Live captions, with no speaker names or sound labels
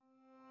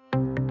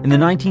In the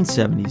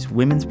 1970s,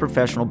 women's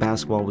professional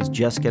basketball was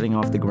just getting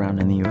off the ground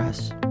in the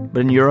U.S.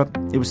 But in Europe,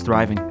 it was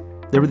thriving.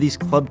 There were these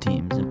club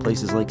teams in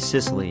places like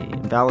Sicily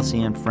and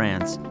Valenciennes,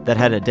 France, that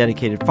had a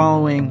dedicated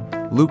following,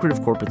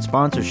 lucrative corporate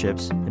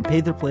sponsorships, and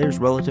paid their players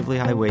relatively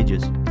high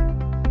wages.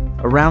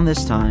 Around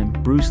this time,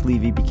 Bruce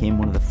Levy became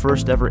one of the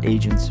first ever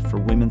agents for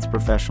women's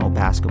professional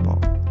basketball,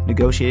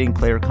 negotiating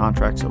player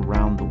contracts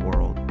around the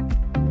world.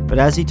 But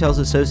as he tells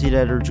associate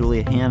editor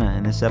Julia Hanna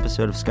in this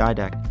episode of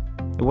Skydeck,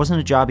 it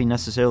wasn't a job he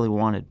necessarily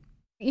wanted.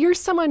 You're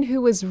someone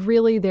who was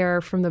really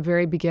there from the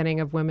very beginning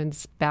of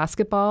women's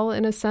basketball,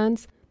 in a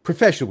sense.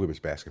 Professional women's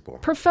basketball.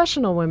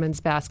 Professional women's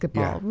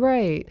basketball, yeah.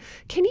 Right.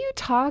 Can you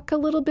talk a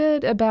little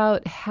bit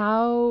about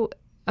how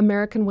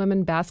American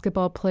women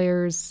basketball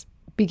players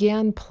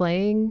began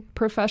playing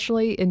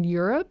professionally in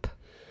Europe?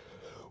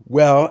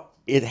 Well,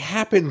 it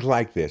happened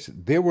like this.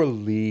 There were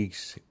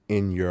leagues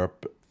in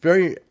Europe,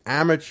 very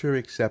amateur,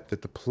 except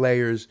that the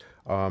players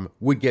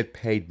would get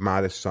paid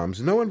modest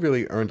sums. No one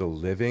really earned a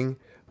living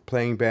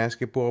playing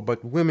basketball,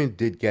 but women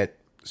did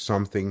get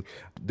something.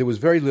 There was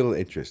very little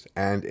interest,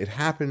 and it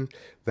happened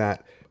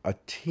that a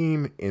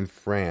team in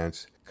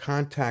France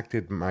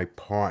contacted my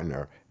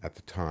partner at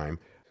the time.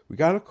 We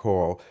got a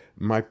call.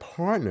 My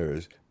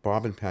partners,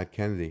 Bob and Pat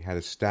Kennedy, had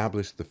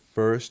established the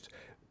first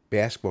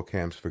basketball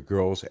camps for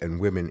girls and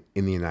women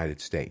in the United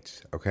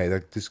States. Okay,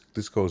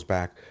 this goes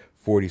back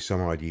 40 some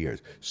odd years.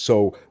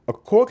 So a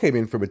call came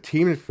in from a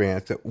team in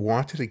France that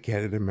wanted to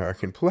get an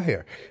American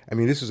player. I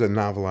mean, this is a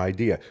novel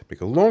idea.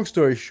 Make a long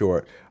story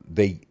short,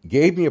 they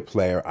gave me a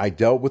player. I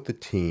dealt with the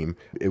team.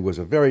 It was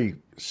a very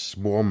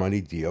small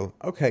money deal.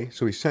 Okay,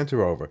 so we sent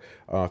her over.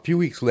 A few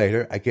weeks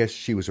later, I guess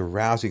she was a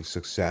rousing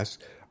success.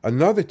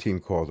 Another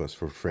team called us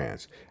from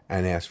France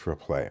and asked for a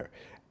player.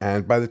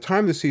 And by the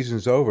time the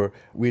season's over,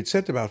 we had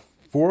sent about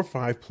 4 or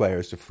 5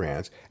 players to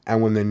France.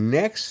 And when the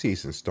next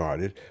season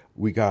started,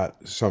 we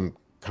got some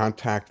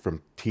contact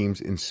from teams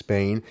in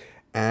Spain,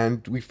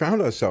 and we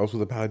found ourselves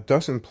with about a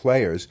dozen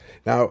players.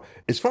 Now,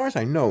 as far as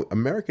I know,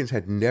 Americans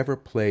had never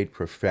played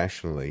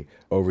professionally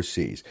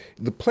overseas.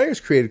 The players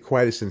created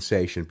quite a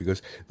sensation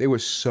because they were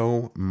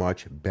so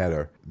much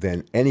better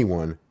than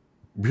anyone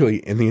really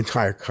in the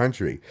entire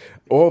country.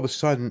 All of a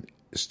sudden,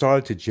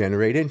 started to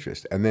generate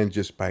interest. And then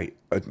just by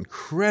an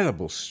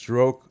incredible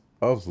stroke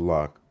of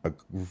luck,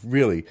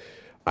 really,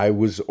 I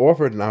was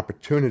offered an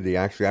opportunity.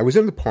 Actually, I was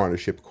in the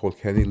partnership called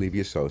Kennedy Levy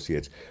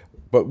Associates,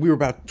 but we were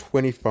about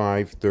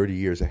 25, 30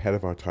 years ahead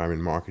of our time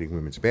in marketing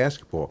women's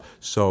basketball.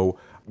 So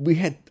we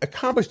had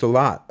accomplished a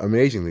lot,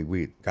 amazingly.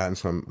 We'd gotten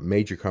some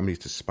major companies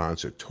to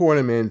sponsor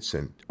tournaments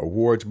and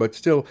awards, but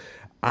still,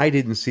 I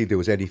didn't see there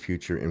was any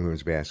future in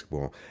women's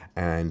basketball.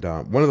 And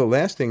one of the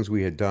last things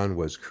we had done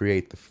was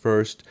create the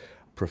first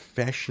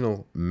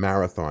professional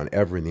marathon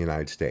ever in the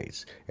United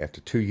States. After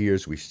 2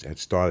 years, we had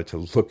started to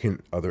look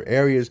in other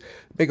areas.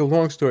 Make a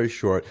long story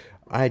short,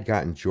 I had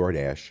gotten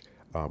Jordache,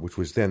 which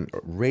was then a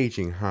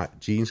raging hot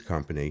jeans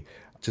company,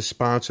 to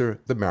sponsor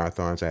the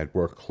marathons. I had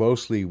worked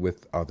closely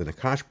with the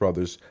Nakash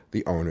brothers,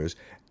 the owners,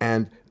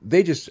 and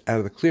they just, out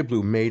of the clear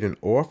blue, made an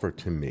offer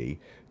to me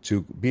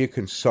to be a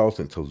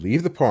consultant, to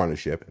leave the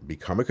partnership,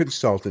 become a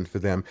consultant for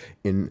them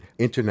in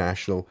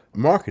international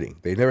marketing.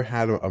 They never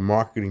had a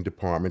marketing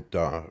department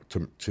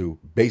to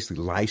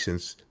basically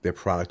license their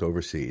product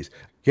overseas.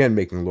 Again,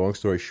 making a long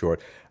story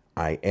short,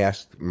 I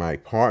asked my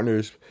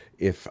partners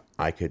if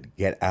I could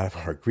get out of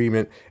our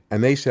agreement,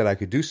 and they said I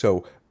could do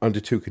so under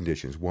 2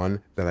 conditions.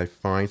 One, that I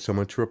find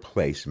someone to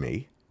replace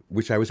me,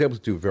 which I was able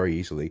to do very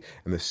easily.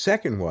 And the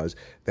second was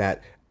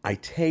that I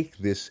take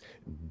this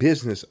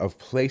business of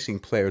placing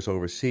players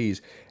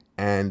overseas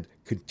and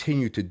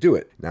continue to do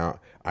it. Now,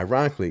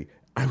 ironically,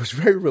 I was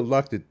very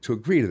reluctant to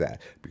agree to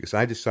that because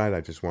I decided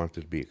I just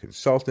wanted to be a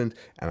consultant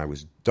and I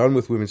was done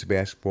with women's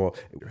basketball.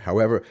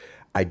 However,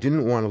 I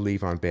didn't want to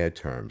leave on bad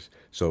terms.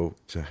 So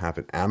to have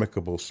an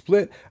amicable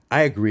split,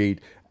 I agreed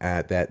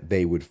that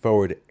they would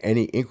forward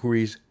any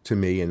inquiries to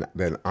me, and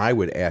then I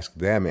would ask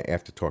them,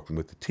 after talking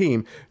with the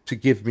team,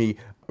 to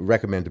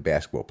recommend a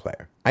basketball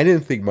player. I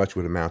didn't think much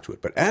would amount to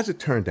it, but as it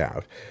turned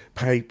out,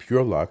 by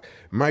pure luck,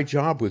 my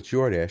job with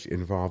Jordache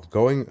involved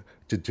going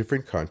to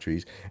different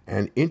countries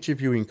and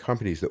interviewing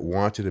companies that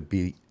wanted to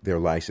be their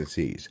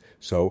licensees.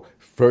 So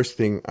first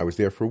thing, I was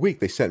there for a week.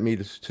 They sent me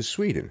to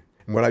Sweden.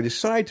 And what I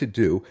decided to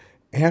do,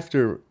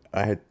 after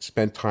I had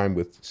spent time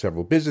with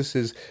several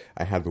businesses,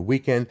 I had the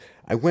weekend,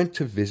 I went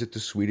to visit the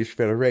Swedish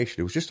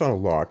Federation. It was just on a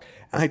lark.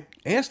 And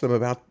I asked them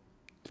about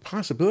the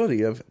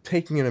possibility of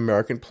taking an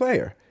American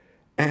player.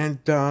 And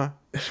the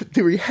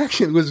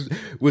reaction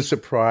was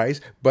surprise,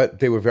 but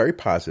they were very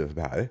positive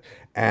about it.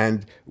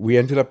 And we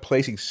ended up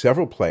placing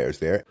several players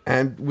there.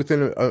 And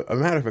within a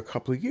matter of a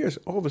couple of years,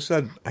 all of a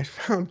sudden, I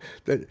found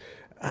that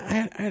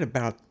I had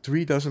about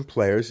 3 dozen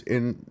players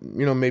in,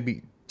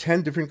 maybe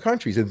 10 different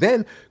countries. And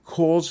then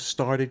calls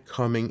started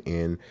coming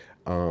in.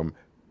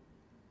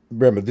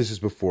 Remember, this is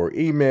before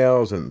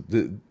emails,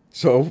 and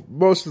so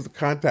most of the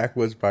contact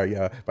was by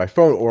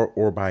phone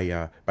or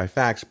by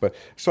fax. But I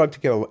started to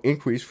get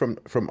inquiries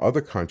from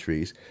other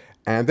countries,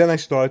 And then I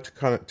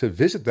started to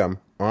visit them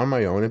on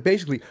my own and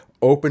basically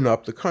open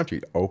up the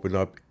country, open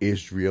up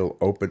Israel,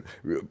 open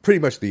pretty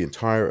much the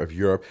entire of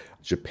Europe,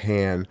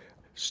 Japan,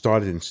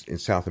 started in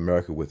South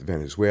America with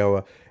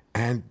Venezuela,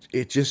 and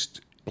it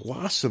just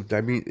blossomed.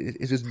 I mean,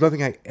 it is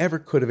nothing I ever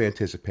could have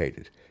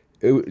anticipated.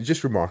 It was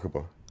just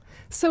remarkable.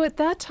 So at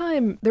that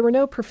time, there were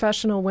no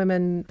professional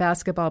women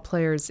basketball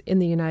players in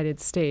the United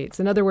States.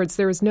 In other words,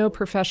 there was no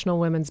professional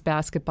women's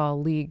basketball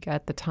league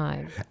at the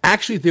time.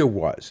 Actually, there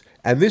was.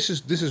 And this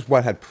is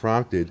what had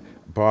prompted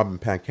Bob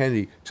and Pat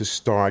Kennedy to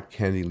start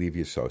Kennedy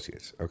Levy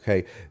Associates.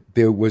 Okay,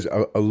 there was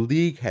a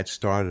league had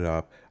started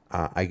up,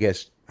 I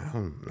guess,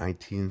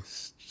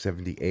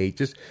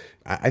 1978.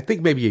 I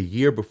think maybe a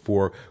year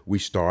before we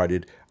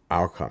started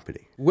our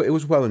company. It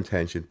was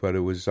well-intentioned, but it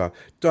was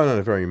done on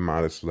a very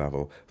modest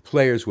level.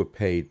 Players were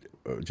paid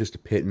just a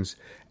pittance,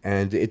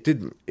 and it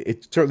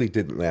certainly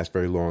didn't last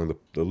very long.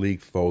 The league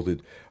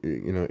folded,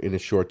 in a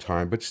short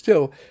time. But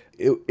still,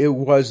 it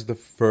was the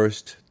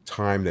first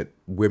time that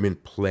women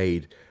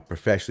played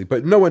professionally.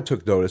 But no one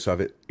took notice of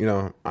it.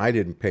 I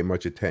didn't pay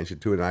much attention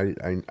to it.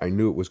 I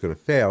knew it was going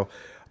to fail.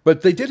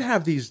 But they did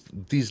have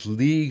these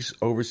leagues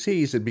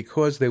overseas, and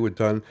because they were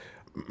done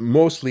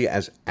mostly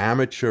as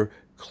amateur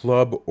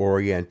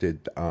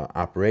club-oriented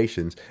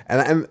operations.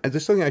 And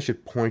there's something I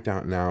should point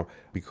out now,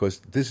 because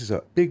this is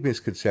a big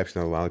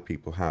misconception that a lot of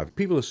people have.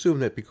 People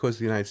assume that because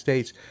the United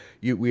States,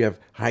 we have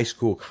high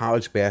school,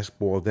 college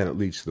basketball, then it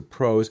leads to the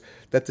pros,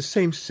 that the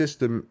same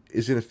system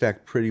is in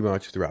effect pretty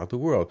much throughout the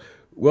world.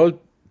 Well,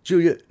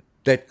 Julia,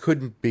 that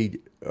couldn't be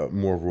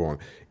more wrong.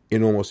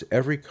 In almost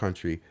every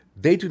country,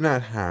 they do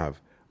not have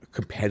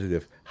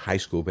competitive high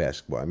school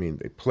basketball. I mean,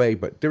 they play,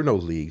 but there are no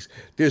leagues.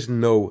 There's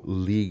no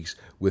leagues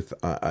with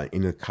at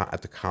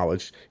the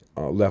college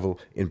level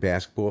in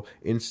basketball.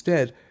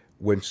 Instead,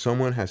 when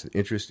someone has an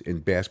interest in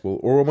basketball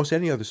or almost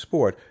any other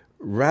sport,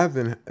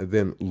 rather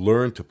than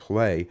learn to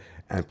play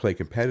and play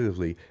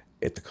competitively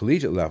at the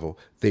collegiate level,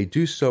 they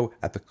do so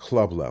at the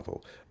club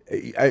level.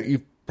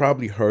 You've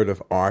probably heard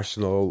of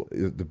Arsenal,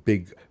 the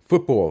big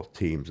football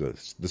teams,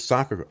 the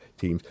soccer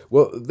teams.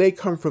 Well, they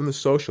come from the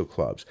social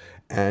clubs.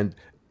 And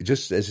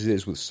just as it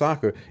is with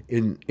soccer,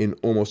 in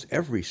almost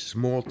every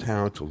small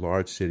town to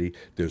large city,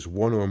 there's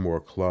one or more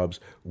clubs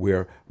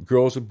where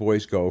girls and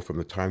boys go from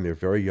the time they're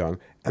very young,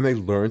 and they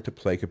learn to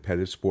play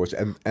competitive sports.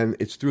 And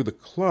it's through the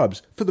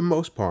clubs, for the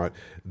most part,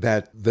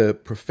 that the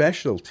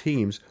professional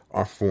teams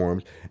are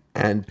formed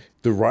and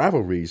the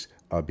rivalries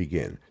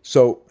begin.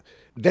 So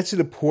that's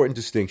an important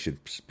distinction,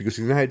 because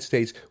in the United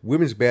States,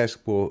 women's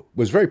basketball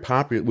was very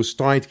popular. It was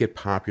starting to get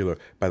popular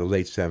by the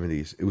late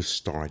 70s. It was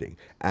starting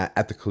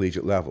at the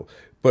collegiate level.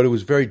 But it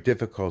was very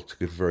difficult to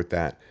convert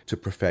that to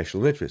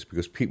professional interest,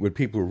 because when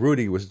people were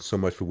rooting, it wasn't so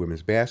much for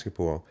women's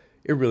basketball.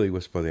 It really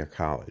was for their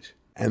college.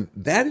 And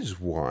that is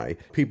why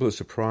people are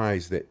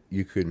surprised that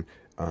you can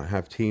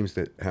have teams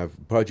that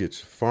have budgets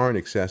far in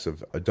excess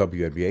of a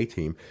WNBA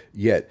team,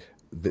 yet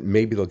that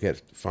maybe they'll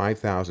get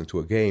 $5,000 to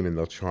a game and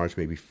they'll charge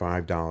maybe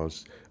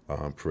 $5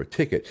 per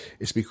ticket.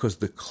 It's because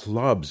the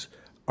clubs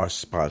are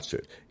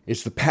sponsored.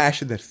 It's the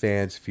passion that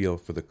fans feel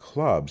for the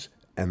clubs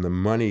and the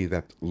money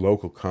that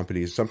local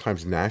companies,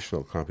 sometimes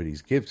national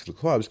companies, give to the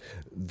clubs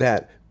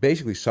that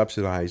basically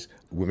subsidize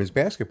women's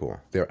basketball.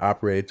 They're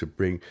operated to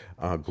bring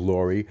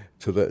glory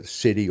to the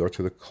city or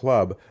to the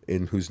club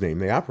in whose name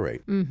they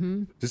operate.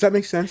 Mm-hmm. Does that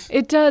make sense?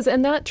 It does,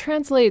 and that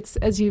translates,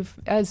 as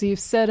you've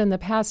said in the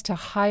past, to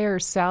higher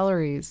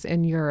salaries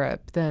in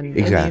Europe than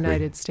in the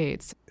United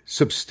States.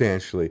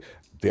 Substantially.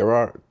 There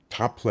are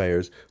top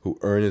players who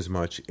earn as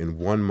much in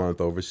 1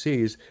 month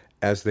overseas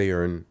as they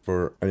earn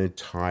for an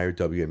entire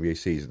WNBA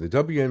season. The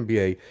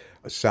WNBA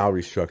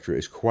salary structure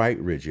is quite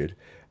rigid,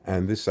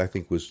 and this, I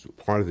think, was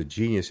part of the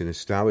genius in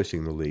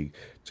establishing the league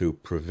to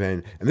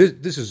prevent. And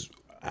this is,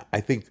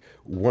 I think,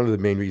 one of the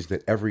main reasons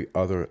that every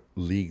other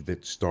league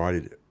that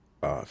started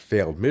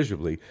failed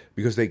miserably,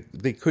 because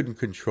they couldn't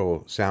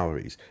control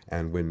salaries.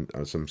 And when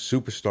some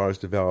superstars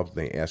developed,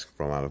 they asked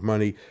for a lot of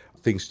money,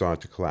 things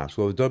started to collapse.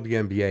 Well, the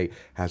WNBA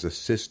has a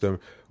system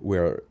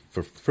where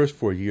for the first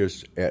 4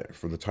 years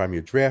from the time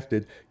you're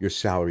drafted, your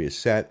salary is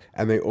set,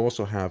 and they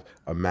also have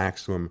a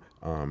maximum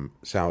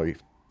salary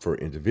for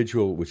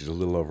individual, which is a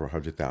little over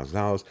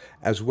 $100,000,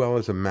 as well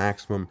as a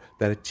maximum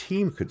that a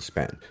team could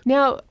spend.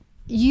 Now,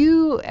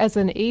 you as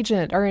an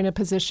agent are in a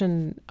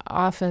position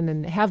often,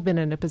 and have been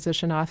in a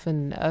position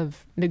often,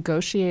 of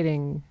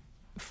negotiating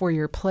for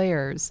your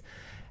players.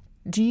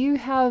 Do you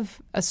have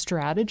a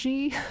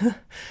strategy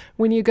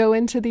when you go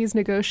into these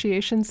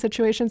negotiation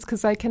situations?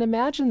 Because I can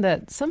imagine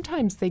that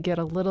sometimes they get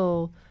a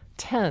little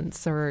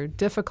tense or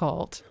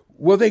difficult.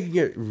 Well, they can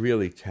get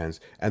really tense.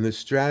 And the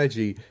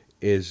strategy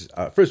is,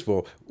 first of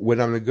all, when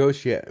I'm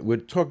negotiating, we're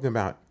talking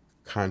about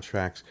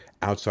contracts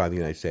outside the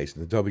United States.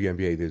 In the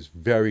WNBA, there's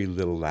very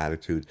little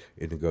latitude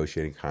in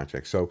negotiating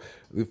contracts. So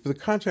for the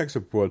contracts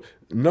abroad,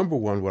 number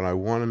one, what I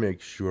want to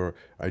make sure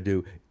I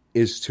do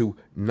is to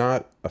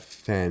not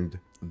offend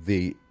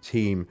the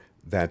team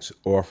that's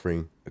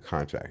offering a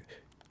contract.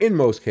 In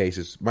most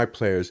cases, my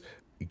players,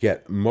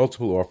 get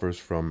multiple offers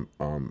from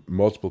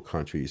multiple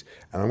countries,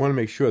 and I want to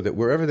make sure that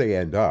wherever they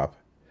end up,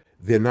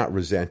 they're not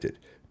resented.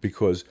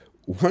 Because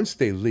once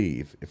they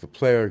leave, if a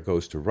player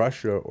goes to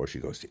Russia or she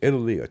goes to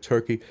Italy or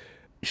Turkey,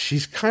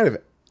 she's kind of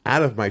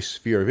out of my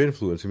sphere of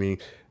influence. I mean,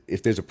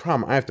 if there's a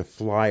problem, I have to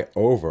fly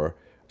over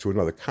to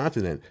another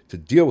continent to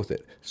deal with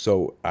it.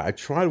 So I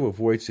try to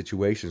avoid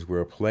situations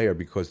where a player,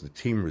 because the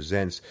team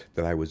resents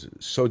that I was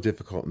so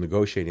difficult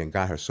negotiating and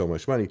got her so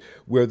much money,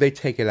 where they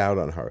take it out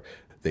on her.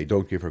 They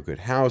don't give her good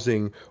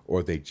housing,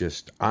 or they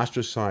just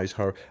ostracize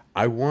her.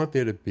 I want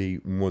there to be,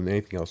 more than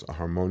anything else, a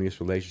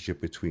harmonious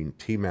relationship between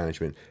team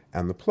management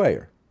and the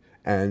player.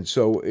 And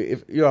so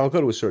if I'll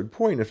go to a certain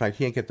point. If I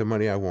can't get the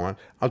money I want,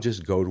 I'll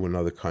just go to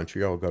another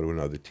country or I'll go to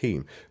another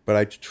team. But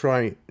I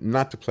try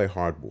not to play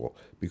hardball,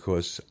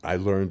 because I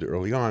learned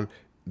early on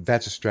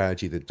that's a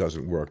strategy that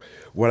doesn't work.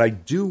 What I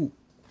do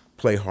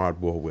play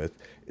hardball with,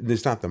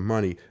 it's not the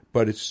money,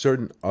 but it's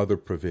certain other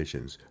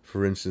provisions.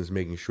 For instance,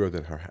 making sure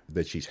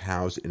that she's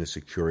housed in a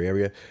secure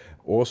area.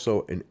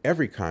 Also, in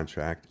every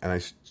contract, and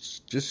I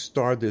just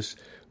started this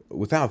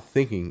without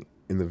thinking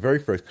in the very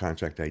first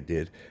contract I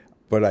did,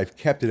 but I've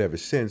kept it ever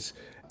since.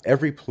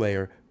 Every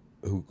player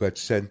who got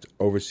sent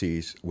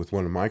overseas with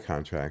one of my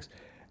contracts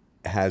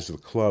has the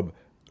club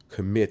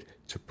commit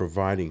to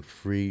providing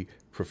free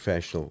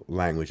professional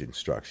language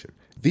instruction.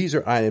 These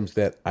are items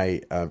that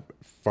I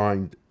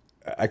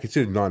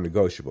consider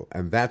non-negotiable,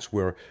 and that's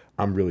where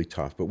I'm really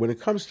tough. But when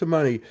it comes to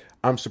money,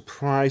 I'm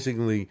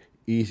surprisingly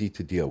easy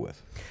to deal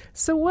with.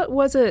 So what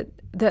was it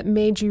that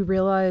made you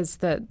realize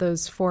that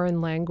those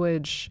foreign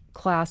language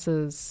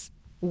classes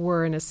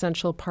were an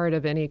essential part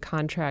of any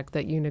contract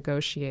that you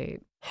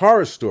negotiate?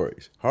 Horror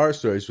stories.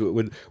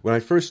 When I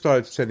first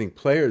started sending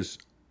players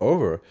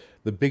over,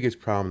 the biggest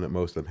problem that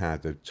most of them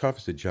had, the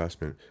toughest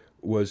adjustment,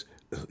 was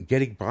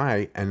getting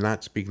by and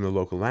not speaking the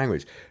local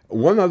language.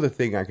 One other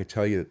thing I could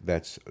tell you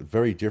that's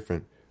very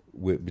different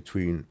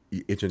between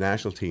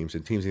international teams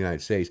and teams in the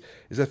United States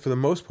is that for the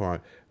most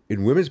part,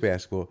 in women's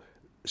basketball,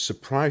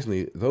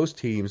 surprisingly, those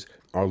teams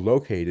are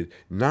located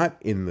not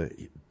in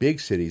the big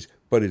cities,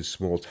 but in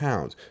small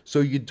towns.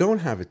 So you don't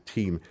have a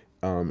team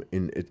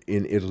in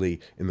Italy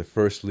in the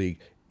first league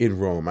in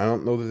Rome. I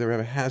don't know that there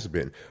ever has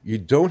been. You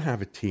don't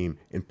have a team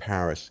in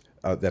Paris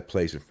that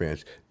plays in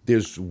France.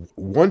 There's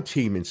one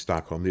team in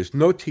Stockholm. There's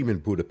no team in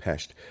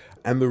Budapest.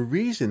 And the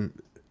reason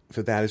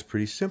for that is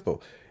pretty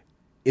simple.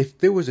 If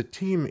there was a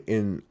team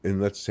in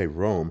let's say,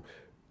 Rome,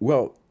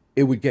 well,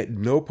 it would get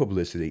no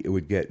publicity. It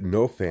would get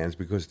no fans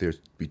because there'd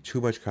be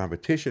too much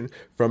competition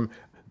from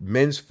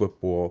men's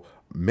football,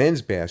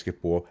 men's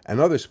basketball, and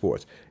other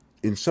sports.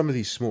 In some of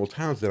these small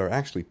towns that are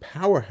actually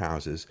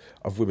powerhouses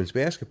of women's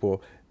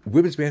basketball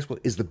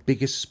is the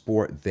biggest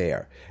sport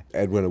there.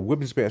 And when a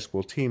women's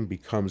basketball team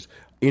becomes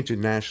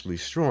internationally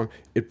strong,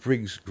 it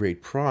brings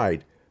great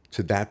pride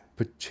to that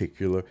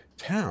particular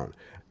town.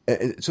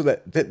 And so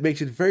that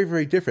makes it very,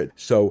 very different.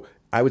 So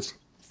I would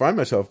find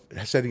myself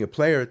sending a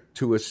player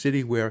to a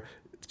city where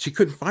she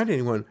couldn't find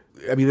anyone.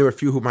 I mean, there were a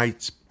few who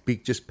might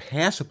speak just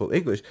passable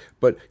English,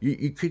 but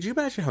could you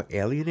imagine how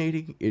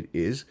alienating it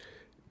is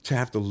to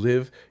have to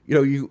live?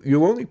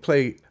 You only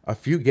play a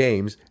few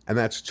games, and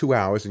that's 2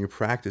 hours in your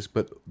practice,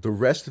 but the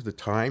rest of the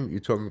time, you're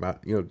talking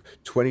about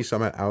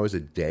 20-some hours a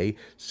day,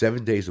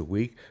 7 days a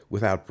week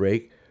without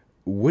break.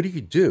 What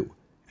do?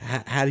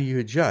 How do you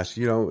adjust?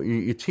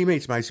 Your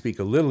teammates might speak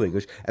a little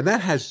English, and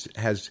that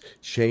has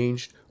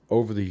changed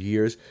over the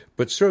years,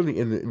 but certainly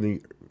in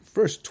the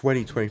first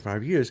 20,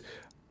 25 years,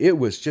 it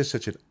was just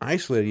such an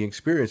isolating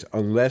experience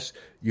unless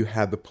you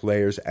had the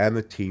players and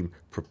the team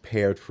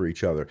prepared for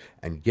each other.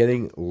 And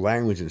getting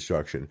language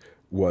instruction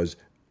was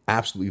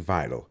absolutely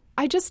vital.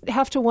 I just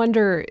have to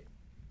wonder,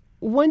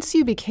 once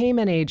you became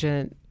an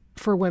agent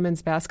for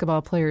women's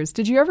basketball players,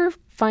 did you ever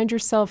find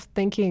yourself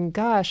thinking,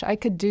 gosh, I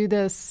could do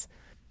this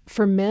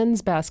for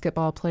men's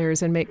basketball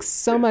players and make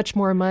so much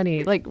more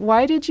money? Like,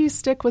 why did you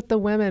stick with the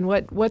women?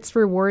 What's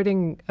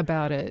rewarding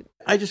about it?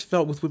 I just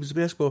felt with women's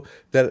basketball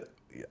that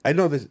I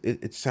know that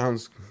it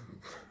sounds,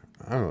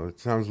 I don't know, it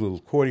sounds a little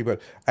corny,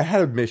 but I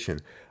had a mission.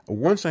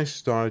 Once I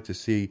started to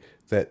see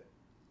that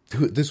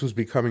this was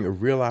becoming a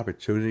real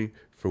opportunity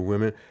for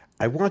women,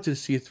 I wanted to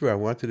see it through. I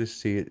wanted to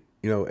see it,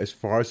 as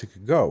far as it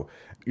could go.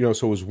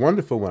 So it was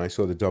wonderful when I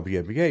saw the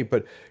WNBA,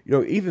 but,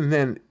 even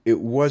then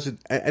it wasn't,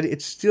 and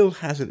it still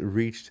hasn't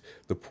reached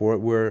the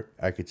point where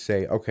I could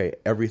say, okay,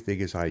 everything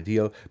is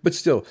ideal. But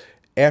still,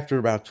 after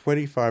about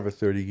 25 or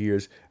 30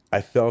 years,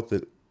 I felt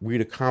that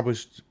we'd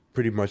accomplished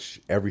pretty much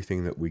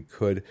everything that we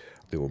could.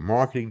 There were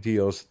marketing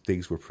deals.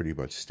 Things were pretty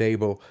much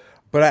stable.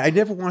 But I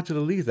never wanted to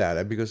leave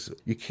that because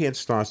you can't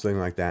start something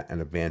like that and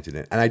abandon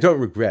it. And I don't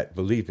regret,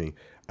 believe me,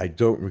 I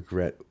don't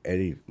regret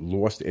any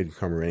lost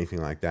income or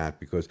anything like that,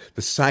 because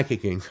the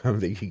psychic income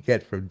that you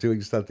get from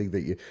doing something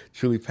that you're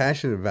truly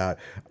passionate about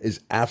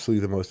is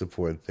absolutely the most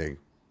important thing.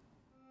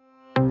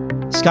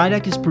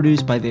 Skydeck is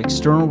produced by the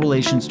External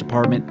Relations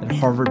Department at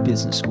Harvard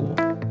Business School.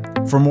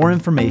 For more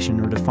information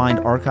or to find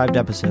archived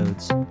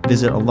episodes,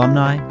 visit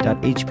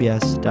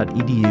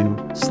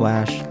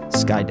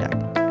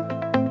alumni.hbs.edu/Skydeck.